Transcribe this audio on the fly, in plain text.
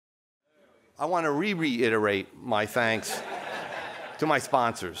I want to reiterate my thanks to my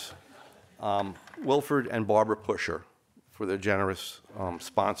sponsors, Wilford and Barbara Pusher, for their generous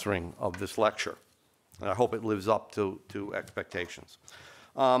sponsoring of this lecture. And I hope it lives up to expectations.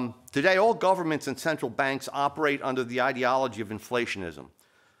 Today, all governments and central banks operate under the ideology of inflationism.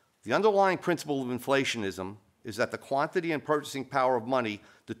 The underlying principle of inflationism is that the quantity and purchasing power of money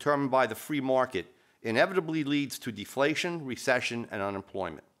determined by the free market inevitably leads to deflation, recession, and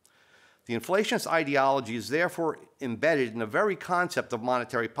unemployment. The inflationist ideology is therefore embedded in the very concept of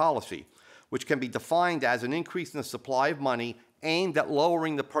monetary policy, which can be defined as an increase in the supply of money aimed at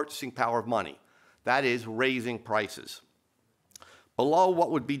lowering the purchasing power of money, that is, raising prices, below what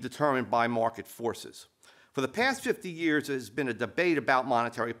would be determined by market forces. For the past 50 years, there has been a debate about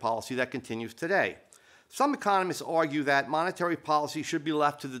monetary policy that continues today. Some economists argue that monetary policy should be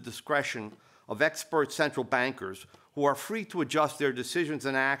left to the discretion of expert central bankers who are free to adjust their decisions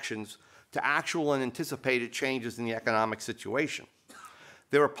and actions to actual and anticipated changes in the economic situation.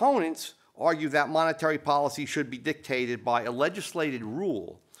 Their opponents argue that monetary policy should be dictated by a legislated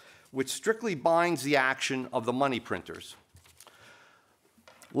rule which strictly binds the action of the money printers.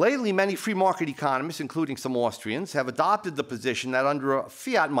 Lately, many free market economists, including some Austrians, have adopted the position that under a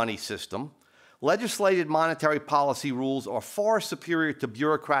fiat money system, legislated monetary policy rules are far superior to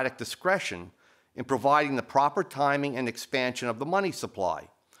bureaucratic discretion in providing the proper timing and expansion of the money supply.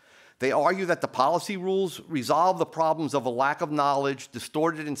 They argue that the policy rules resolve the problems of a lack of knowledge,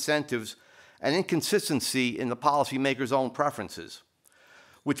 distorted incentives, and inconsistency in the policymakers' own preferences,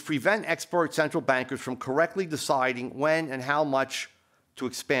 which prevent expert central bankers from correctly deciding when and how much to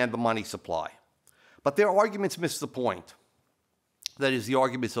expand the money supply. But their arguments miss the point. That is, the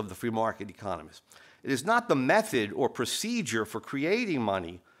arguments of the free market economists. It is not the method or procedure for creating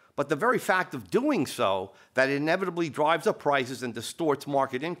money, but the very fact of doing so that inevitably drives up prices and distorts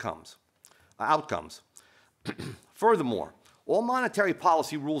market outcomes. Furthermore, all monetary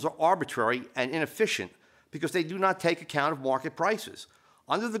policy rules are arbitrary and inefficient because they do not take account of market prices.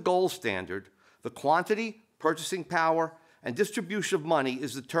 Under the gold standard, the quantity, purchasing power, and distribution of money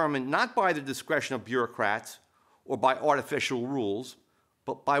is determined not by the discretion of bureaucrats or by artificial rules,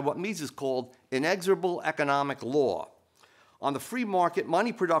 but by what Mises called inexorable economic law. On the free market,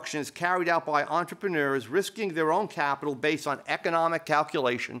 money production is carried out by entrepreneurs risking their own capital based on economic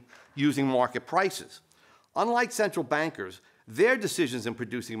calculation using market prices. Unlike central bankers, their decisions in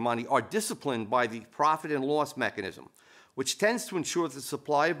producing money are disciplined by the profit and loss mechanism, which tends to ensure that the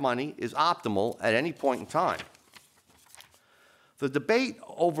supply of money is optimal at any point in time. The debate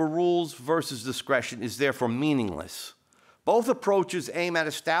over rules versus discretion is therefore meaningless. Both approaches aim at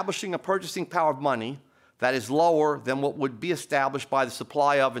establishing a purchasing power of money that is lower than what would be established by the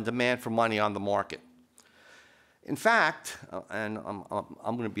supply of and demand for money on the market. In fact, and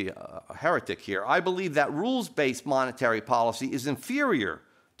I'm going to be a heretic here, I believe that rules-based monetary policy is inferior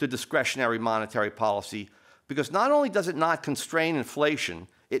to discretionary monetary policy because not only does it not constrain inflation,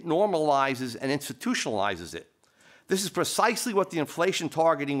 it normalizes and institutionalizes it. This is precisely what the inflation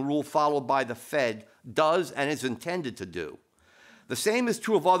targeting rule followed by the Fed does and is intended to do. The same is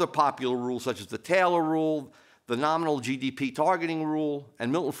true of other popular rules such as the Taylor rule, the nominal GDP targeting rule,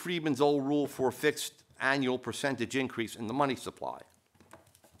 and Milton Friedman's old rule for a fixed annual percentage increase in the money supply.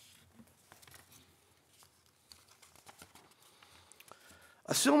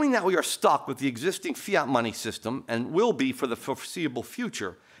 Assuming that we are stuck with the existing fiat money system and will be for the foreseeable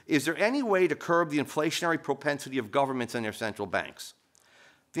future, is there any way to curb the inflationary propensity of governments and their central banks?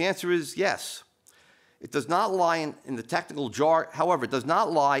 The answer is yes. It does not lie in the technical jargon, however, it does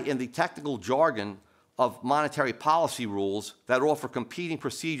not lie in the technical jargon of monetary policy rules that offer competing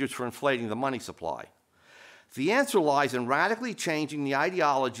procedures for inflating the money supply. The answer lies in radically changing the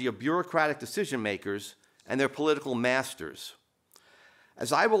ideology of bureaucratic decision makers and their political masters.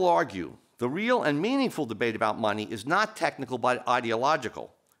 As I will argue, the real and meaningful debate about money is not technical but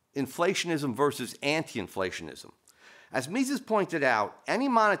ideological, inflationism versus anti-inflationism. As Mises pointed out, any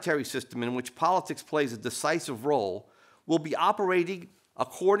monetary system in which politics plays a decisive role will be operating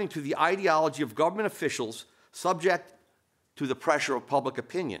according to the ideology of government officials subject to the pressure of public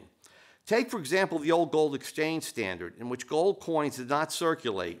opinion. Take, for example, the old gold exchange standard, in which gold coins did not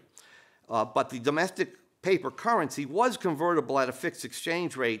circulate, but the domestic paper currency was convertible at a fixed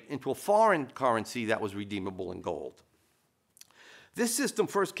exchange rate into a foreign currency that was redeemable in gold. This system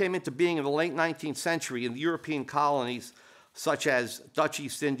first came into being in the late 19th century in the European colonies such as Dutch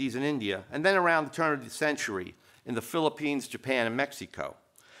East Indies and India, and then around the turn of the century in the Philippines, Japan, and Mexico.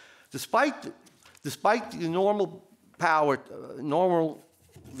 Despite the enormous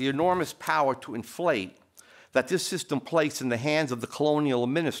power to inflate, that this system placed in the hands of the colonial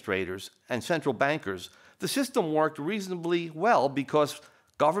administrators and central bankers, the system worked reasonably well because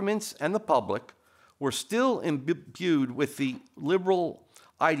governments and the public were still imbued with the liberal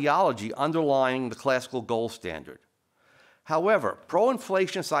ideology underlying the classical gold standard. However,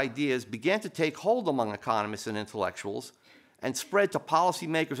 pro-inflationist ideas began to take hold among economists and intellectuals and spread to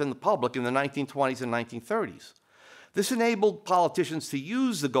policymakers and the public in the 1920s and 1930s. This enabled politicians to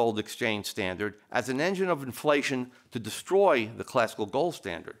use the gold exchange standard as an engine of inflation to destroy the classical gold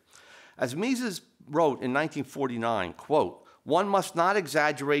standard. As Mises wrote in 1949, quote, "One must not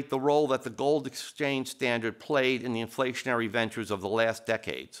exaggerate the role that the gold exchange standard played in the inflationary ventures of the last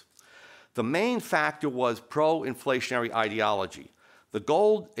decades. The main factor was pro-inflationary ideology. The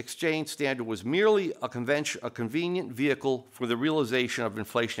gold exchange standard was merely a convenient vehicle for the realization of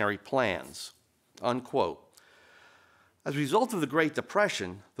inflationary plans," unquote. As a result of the Great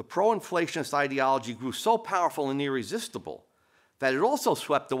Depression, the pro-inflationist ideology grew so powerful and irresistible that it also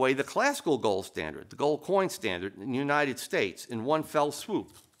swept away the classical gold standard, the gold coin standard, in the United States in one fell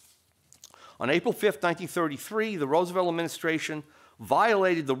swoop. On April 5, 1933, the Roosevelt administration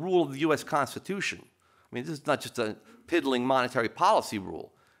violated the rule of the U.S. Constitution. I mean, this is not just a piddling monetary policy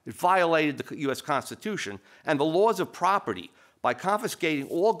rule. It violated the U.S. Constitution and the laws of property by confiscating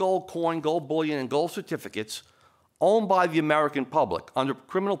all gold coin, gold bullion, and gold certificates owned by the American public under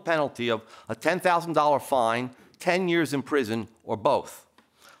criminal penalty of a $10,000 fine, 10 years in prison, or both.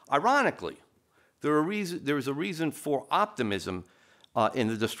 Ironically, there is a reason for optimism in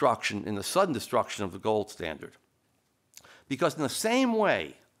the sudden destruction of the gold standard. Because in the same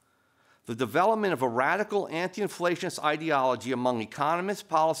way, the development of a radical anti-inflationist ideology among economists,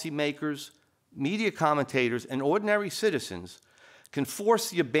 policymakers, media commentators, and ordinary citizens can force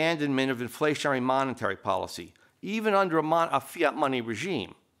the abandonment of inflationary monetary policy, even under a fiat money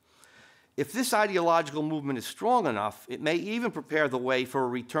regime. If this ideological movement is strong enough, it may even prepare the way for a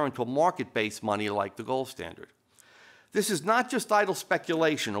return to a market-based money like the gold standard. This is not just idle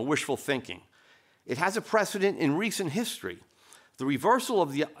speculation or wishful thinking. It has a precedent in recent history. The reversal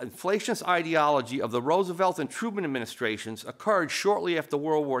of the inflationist ideology of the Roosevelt and Truman administrations occurred shortly after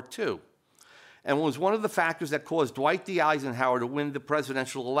World War II and was one of the factors that caused Dwight D. Eisenhower to win the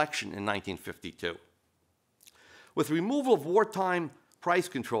presidential election in 1952. With removal of wartime price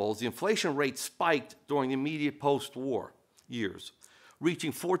controls, the inflation rate spiked during the immediate post-war years,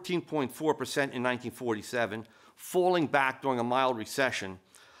 reaching 14.4% in 1947, falling back during a mild recession,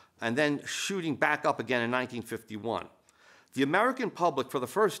 and then shooting back up again in 1951. The American public, for the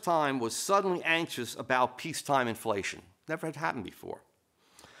first time, was suddenly anxious about peacetime inflation. Never had happened before.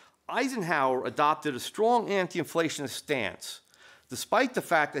 Eisenhower adopted a strong anti-inflationist stance, despite the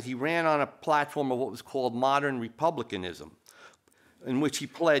fact that he ran on a platform of what was called modern republicanism, in which he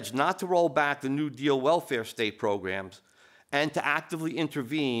pledged not to roll back the New Deal welfare state programs and to actively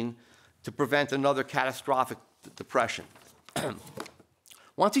intervene to prevent another catastrophic depression.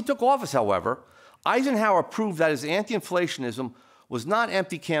 Once he took office, however, Eisenhower proved that his anti-inflationism was not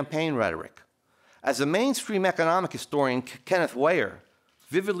empty campaign rhetoric. As the mainstream economic historian Kenneth Weyer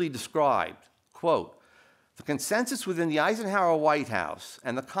vividly described, quote, "The consensus within the Eisenhower White House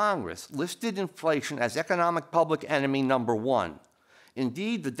and the Congress listed inflation as economic public enemy number one.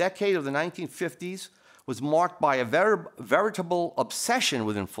 Indeed, the decade of the 1950s was marked by a veritable obsession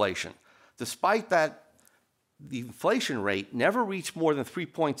with inflation, despite that the inflation rate never reached more than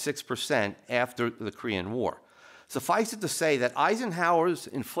 3.6% after the Korean War. Suffice it to say that Eisenhower's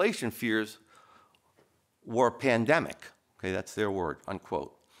inflation fears were pandemic." Okay, that's their word,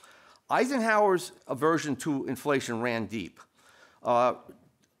 unquote. Eisenhower's aversion to inflation ran deep.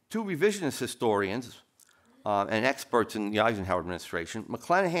 Two revisionist historians and experts in the Eisenhower administration,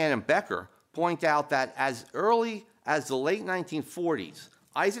 McClanahan and Becker, point out that as early as the late 1940s,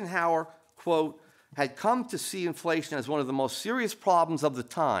 Eisenhower, quote, "had come to see inflation as one of the most serious problems of the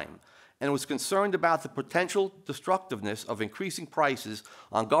time and was concerned about the potential destructiveness of increasing prices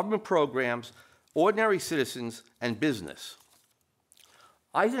on government programs, ordinary citizens, and business."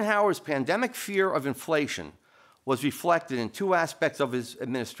 Eisenhower's pandemic fear of inflation was reflected in two aspects of his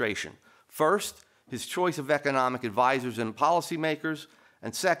administration. First, his choice of economic advisors and policymakers,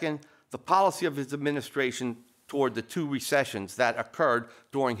 and second, the policy of his administration toward the two recessions that occurred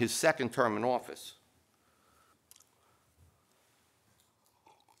during his second term in office.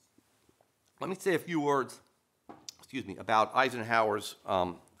 Let me say a few words, about Eisenhower's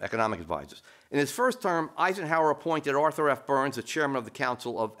economic advisors. In his first term, Eisenhower appointed Arthur F. Burns the chairman of the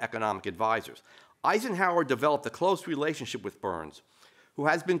Council of Economic Advisors. Eisenhower developed a close relationship with Burns, who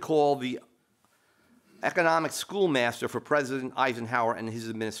has been called the economic schoolmaster for President Eisenhower and his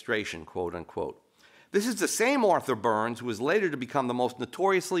administration, quote unquote. This is the same Arthur Burns who was later to become the most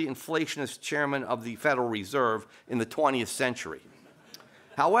notoriously inflationist chairman of the Federal Reserve in the 20th century.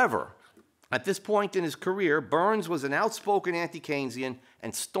 However, at this point in his career, Burns was an outspoken anti-Keynesian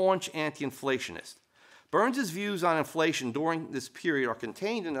and staunch anti-inflationist. Burns's views on inflation during this period are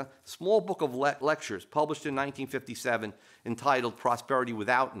contained in a small book of lectures published in 1957 entitled Prosperity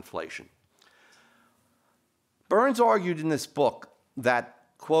Without Inflation. Burns argued in this book that,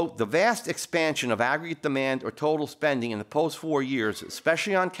 quote, the vast expansion of aggregate demand or total spending in the post-war years,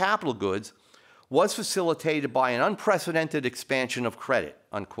 especially on capital goods, was facilitated by an unprecedented expansion of credit,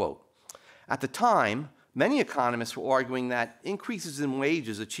 unquote. At the time, many economists were arguing that increases in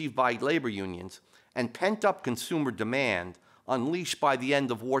wages achieved by labor unions and pent-up consumer demand unleashed by the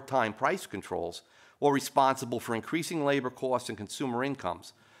end of wartime price controls were responsible for increasing labor costs and consumer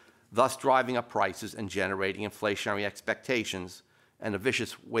incomes, thus driving up prices and generating inflationary expectations and a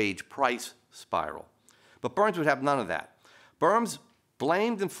vicious wage price spiral. But Burns would have none of that. Burns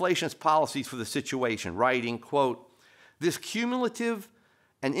blamed inflationist policies for the situation, writing, quote, this cumulative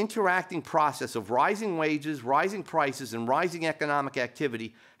and interacting process of rising wages, rising prices, and rising economic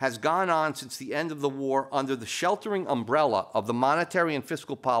activity has gone on since the end of the war under the sheltering umbrella of the monetary and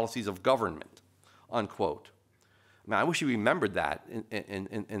fiscal policies of government, unquote. I mean, I wish he remembered that in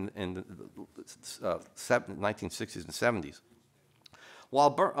the 1960s and 70s.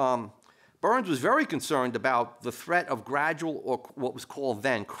 While Burns was very concerned about the threat of gradual, or what was called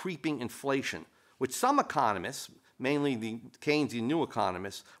then, creeping inflation, which some economists, mainly the Keynesian new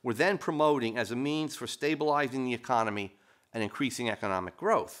economists, were then promoting as a means for stabilizing the economy and increasing economic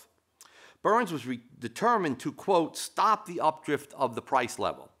growth. Burns was determined to, quote, stop the updrift of the price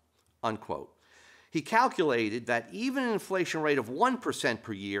level, unquote. He calculated that even an inflation rate of 1%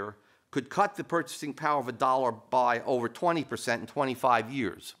 per year could cut the purchasing power of a dollar by over 20% in 25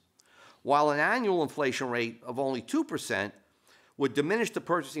 years, while an annual inflation rate of only 2% would diminish the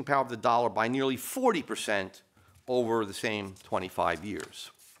purchasing power of the dollar by nearly 40% over the same 25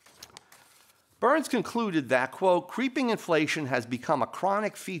 years. Burns concluded that, quote, creeping inflation has become a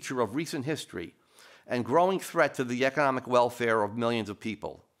chronic feature of recent history and growing threat to the economic welfare of millions of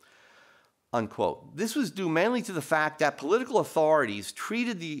people, unquote. This was due mainly to the fact that political authorities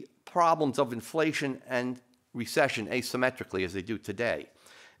treated the problems of inflation and recession asymmetrically as they do today.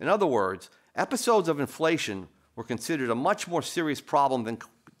 In other words, episodes of inflation were considered a much more serious problem than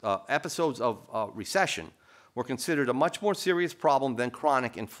episodes of recession were considered a much more serious problem than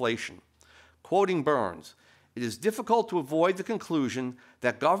chronic inflation. Quoting Burns, it is difficult to avoid the conclusion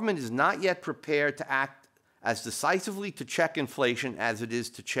that government is not yet prepared to act as decisively to check inflation as it is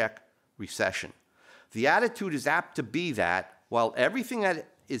to check recession. The attitude is apt to be that, while everything that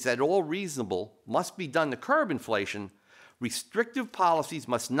is at all reasonable must be done to curb inflation, restrictive policies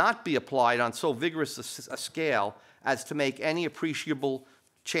must not be applied on so vigorous a scale as to make any appreciable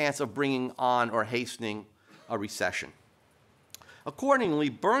chance of bringing on or hastening a recession. Accordingly,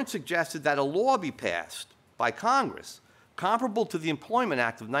 Burns suggested that a law be passed by Congress, comparable to the Employment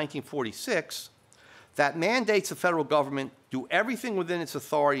Act of 1946, that mandates the federal government do everything within its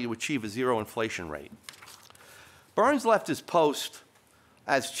authority to achieve a zero inflation rate. Burns left his post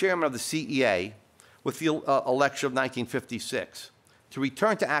as chairman of the CEA with the election of 1956 to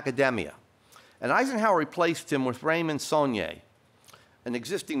return to academia, and Eisenhower replaced him with Raymond Saunier, an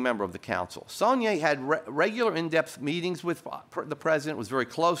existing member of the council. Saunier had regular in-depth meetings with the president, was very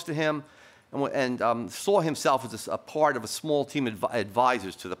close to him, and saw himself as a part of a small team of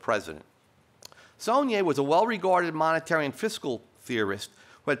advisors to the president. Saunier was a well-regarded monetary and fiscal theorist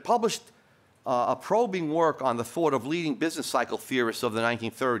who had published a probing work on the thought of leading business cycle theorists of the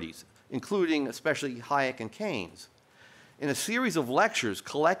 1930s, including especially Hayek and Keynes. In a series of lectures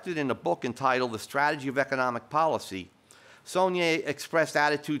collected in a book entitled The Strategy of Economic Policy, Saunier expressed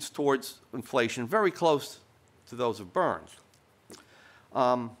attitudes towards inflation very close to those of Burns.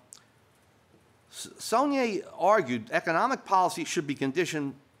 Saunier argued economic policy should be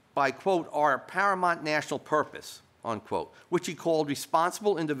conditioned by, quote, our paramount national purpose, unquote, which he called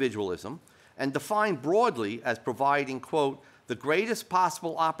responsible individualism, and defined broadly as providing, quote, the greatest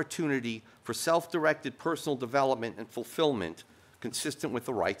possible opportunity for self-directed personal development and fulfillment consistent with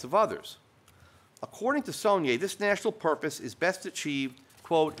the rights of others. According to Saunier, this national purpose is best achieved,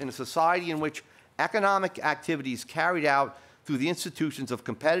 quote, in a society in which economic activity is carried out through the institutions of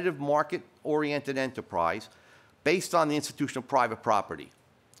competitive market-oriented enterprise based on the institution of private property.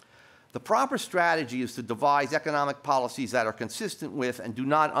 The proper strategy is to devise economic policies that are consistent with and do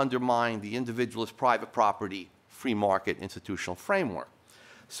not undermine the individualist private property free market institutional framework.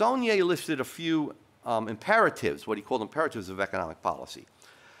 Saunier listed a few imperatives, what he called imperatives of economic policy.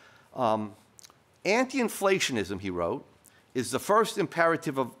 Anti-inflationism, he wrote, is the first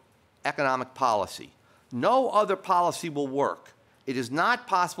imperative of economic policy. No other policy will work. It is not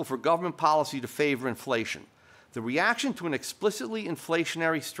possible for government policy to favor inflation. The reaction to an explicitly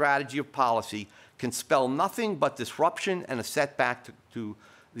inflationary strategy of policy can spell nothing but disruption and a setback to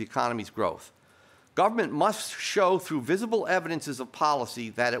the economy's growth. Government must show through visible evidences of policy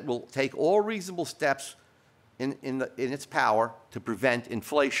that it will take all reasonable steps in its power to prevent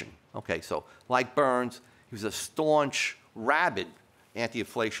inflation. Okay, so like Burns, he was a staunch, rabid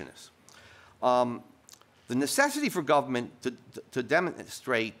anti-inflationist. The necessity for government to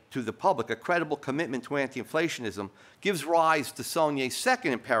demonstrate to the public a credible commitment to anti-inflationism gives rise to Saulnier's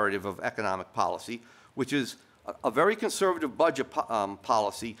second imperative of economic policy, which is a very conservative budget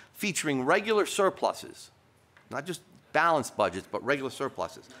policy featuring regular surpluses, not just balanced budgets, but regular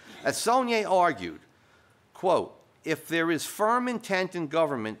surpluses. As Saulnier argued, quote, if there is firm intent in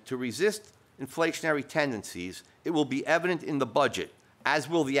government to resist inflationary tendencies, it will be evident in the budget, as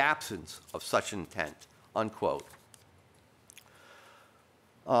will the absence of such intent, unquote.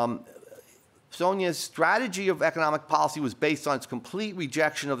 Saulnier's strategy of economic policy was based on its complete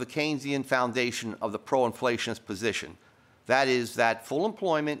rejection of the Keynesian foundation of the pro-inflationist position. That is, that full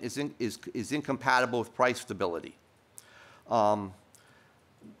employment is incompatible with price stability.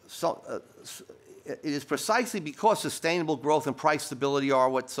 It is precisely because sustainable growth and price stability are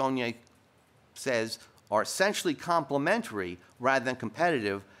what Saulnier says are essentially complementary rather than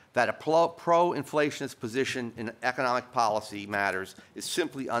competitive that a pro-inflationist position in economic policy matters is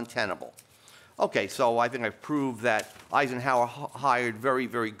simply untenable. Okay, so I think I've proved that Eisenhower hired very,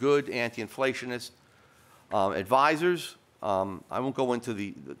 very good anti-inflationist advisors. I won't go into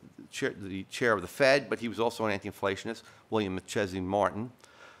the chair of the Fed, but he was also an anti-inflationist, William McChesney Martin,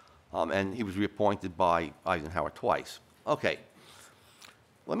 and he was reappointed by Eisenhower twice. Okay,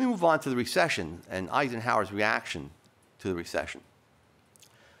 let me move on to the recession and Eisenhower's reaction to the recession.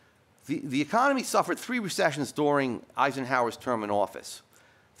 The economy suffered 3 recessions during Eisenhower's term in office.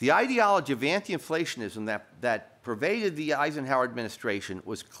 The ideology of anti-inflationism that pervaded the Eisenhower administration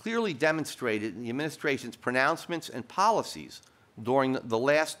was clearly demonstrated in the administration's pronouncements and policies during the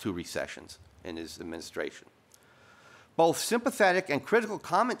last 2 recessions in his administration. Both sympathetic and critical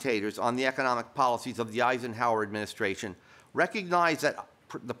commentators on the economic policies of the Eisenhower administration recognize that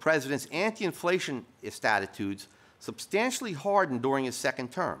the president's anti-inflationist attitudes substantially hardened during his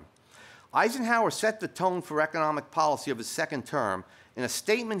second term. Eisenhower set the tone for economic policy of his second term in a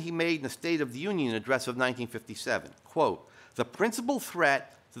statement he made in the State of the Union address of 1957. Quote, the principal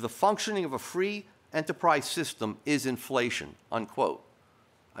threat to the functioning of a free enterprise system is inflation, unquote.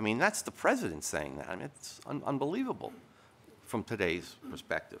 I mean, that's the president saying that. I mean, it's unbelievable from today's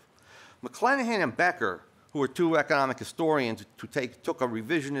perspective. McClanahan and Becker, who are 2 economic historians who took a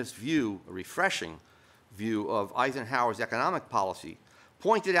revisionist view, a refreshing view of Eisenhower's economic policy,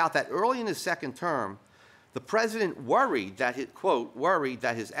 pointed out that early in his second term, the president worried that his, quote, worried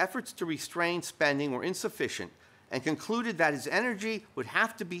that his efforts to restrain spending were insufficient and concluded that his energy would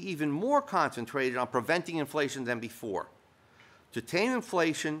have to be even more concentrated on preventing inflation than before. To tame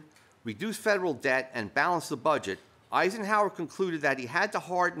inflation, reduce federal debt, and balance the budget, Eisenhower concluded that he had to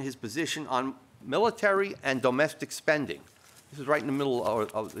harden his position on military and domestic spending. This is right in the middle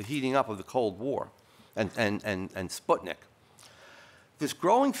of the heating up of the Cold War and Sputnik. This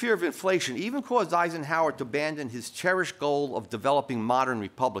growing fear of inflation even caused Eisenhower to abandon his cherished goal of developing modern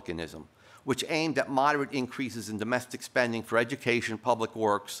republicanism, which aimed at moderate increases in domestic spending for education, public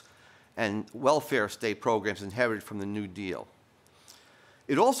works, and welfare state programs inherited from the New Deal.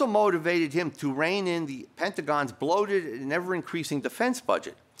 It also motivated him to rein in the Pentagon's bloated and ever-increasing defense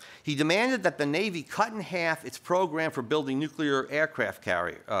budget. He demanded that the Navy cut in half its program for building nuclear aircraft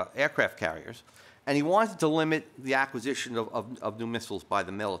carriers, and he wanted to limit the acquisition of new missiles by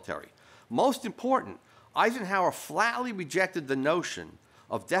the military. Most important, Eisenhower flatly rejected the notion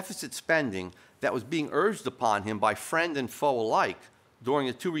of deficit spending that was being urged upon him by friend and foe alike during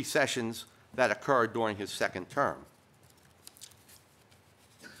the 2 recessions that occurred during his second term.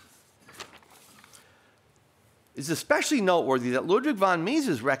 It's especially noteworthy that Ludwig von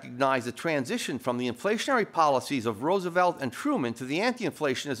Mises recognized the transition from the inflationary policies of Roosevelt and Truman to the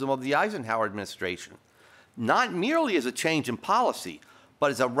anti-inflationism of the Eisenhower administration, not merely as a change in policy, but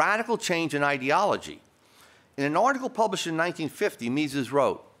as a radical change in ideology. In an article published in 1950, Mises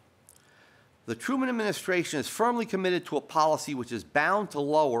wrote, "The Truman administration is firmly committed to a policy which is bound to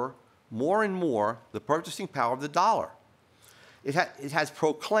lower more and more the purchasing power of the dollar. It has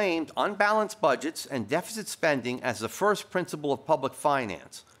proclaimed unbalanced budgets and deficit spending as the first principle of public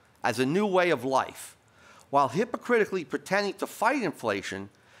finance, as a new way of life. While hypocritically pretending to fight inflation,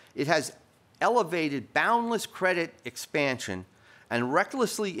 it has elevated boundless credit expansion and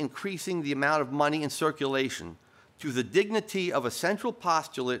recklessly increasing the amount of money in circulation to the dignity of a central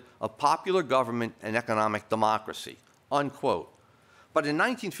postulate of popular government and economic democracy, unquote. But in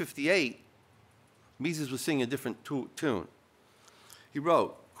 1958, Mises was singing a different tune. He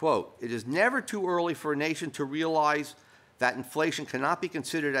wrote, quote, "It is never too early for a nation to realize that inflation cannot be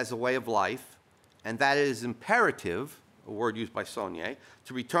considered as a way of life, and that it is imperative," a word used by Saunier,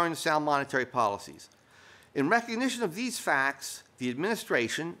 "to return to sound monetary policies. In recognition of these facts, the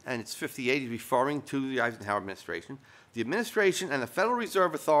administration," and it's 58, he's referring to the Eisenhower administration, "the administration and the Federal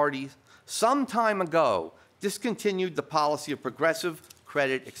Reserve authorities some time ago discontinued the policy of progressive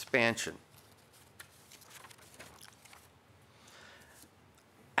credit expansion."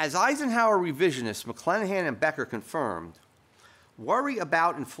 As Eisenhower revisionists McClanahan and Becker confirmed, worry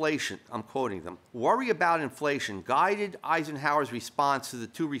about inflation, I'm quoting them, worry about inflation guided Eisenhower's response to the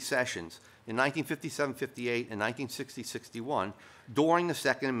two recessions in 1957-58 and 1960-61 during the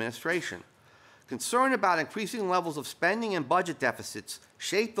second administration. Concern about increasing levels of spending and budget deficits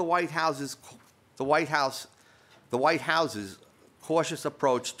shaped the White House's cautious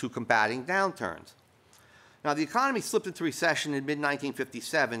approach to combating downturns. Now, the economy slipped into recession in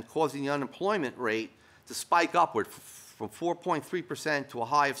mid-1957, causing the unemployment rate to spike upward from 4.3% to a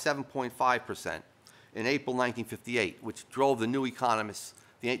high of 7.5% in April 1958, which drove the new economists,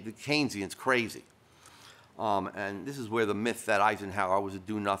 the Keynesians, crazy. And this is where the myth that Eisenhower was a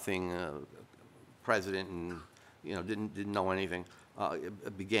do-nothing president and didn't know anything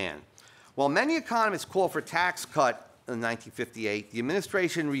began. While many economists called for a tax cut in 1958, the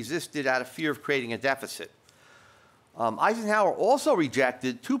administration resisted out of fear of creating a deficit. Eisenhower also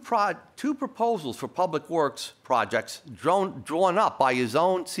rejected two proposals for public works projects drawn up by his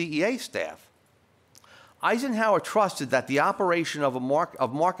own CEA staff. Eisenhower trusted that the operation of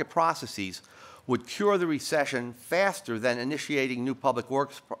market processes would cure the recession faster than initiating new public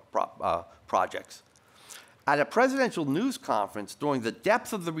works projects. At a presidential news conference during the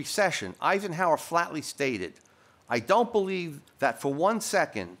depth of the recession, Eisenhower flatly stated, "I don't believe that for 1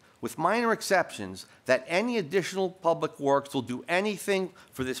 second, with minor exceptions, that any additional public works will do anything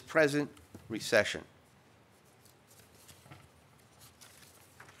for this present recession."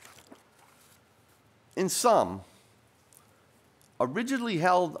 In sum, a rigidly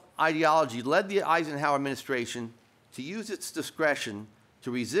held ideology led the Eisenhower administration to use its discretion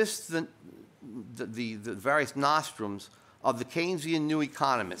to resist the various nostrums of the Keynesian new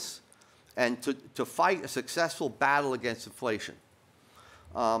economists and to fight a successful battle against inflation.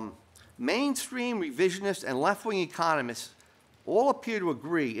 Mainstream revisionist and left-wing economists all appear to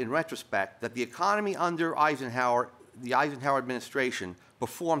agree, in retrospect, that the economy under the Eisenhower administration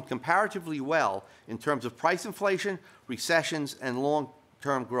performed comparatively well in terms of price inflation, recessions, and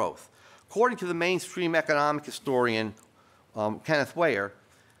long-term growth. According to the mainstream economic historian Kenneth Weyer,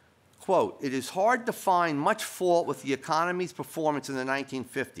 quote, "It is hard to find much fault with the economy's performance in the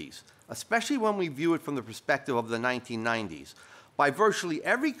 1950s, especially when we view it from the perspective of the 1990s. By virtually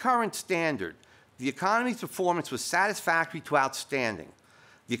every current standard, the economy's performance was satisfactory to outstanding.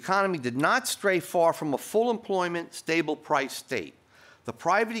 The economy did not stray far from a full employment, stable price state. The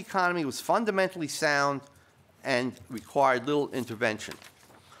private economy was fundamentally sound and required little intervention."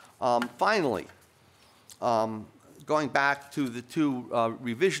 Finally, going back to the two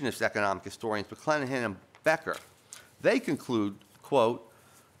revisionist economic historians, McClanahan and Becker, they conclude, quote,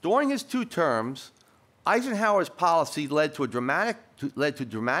 "During his 2 terms, Eisenhower's policy led to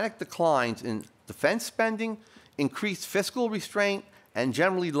dramatic declines in defense spending, increased fiscal restraint, and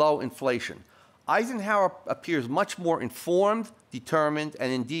generally low inflation. Eisenhower appears much more informed, determined,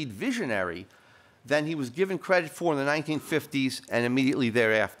 and indeed visionary than he was given credit for in the 1950s and immediately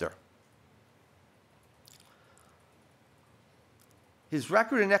thereafter." His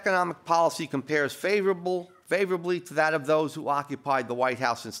record in economic policy compares favorably to that of those who occupied the White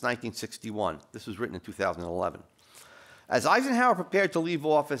House since 1961. This was written in 2011. As Eisenhower prepared to leave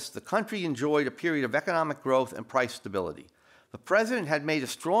office, the country enjoyed a period of economic growth and price stability. The president had made a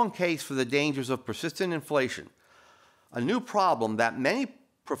strong case for the dangers of persistent inflation, a new problem that many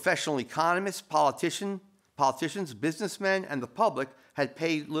professional economists, politicians, businessmen, and the public had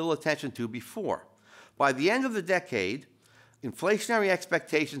paid little attention to before. By the end of the decade, inflationary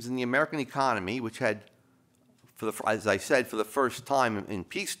expectations in the American economy, which had, as I said, for the first time in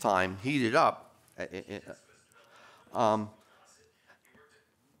peacetime, heated up,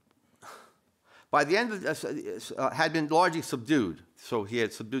 by the end of had been largely subdued. So he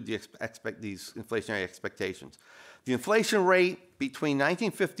had subdued these inflationary expectations. The inflation rate between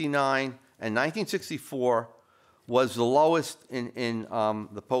 1959 and 1964 was the lowest in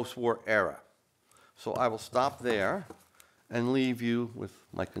the post-war era. So I will stop there and leave you with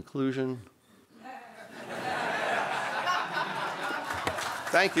my conclusion.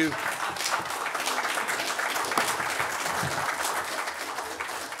 Thank you.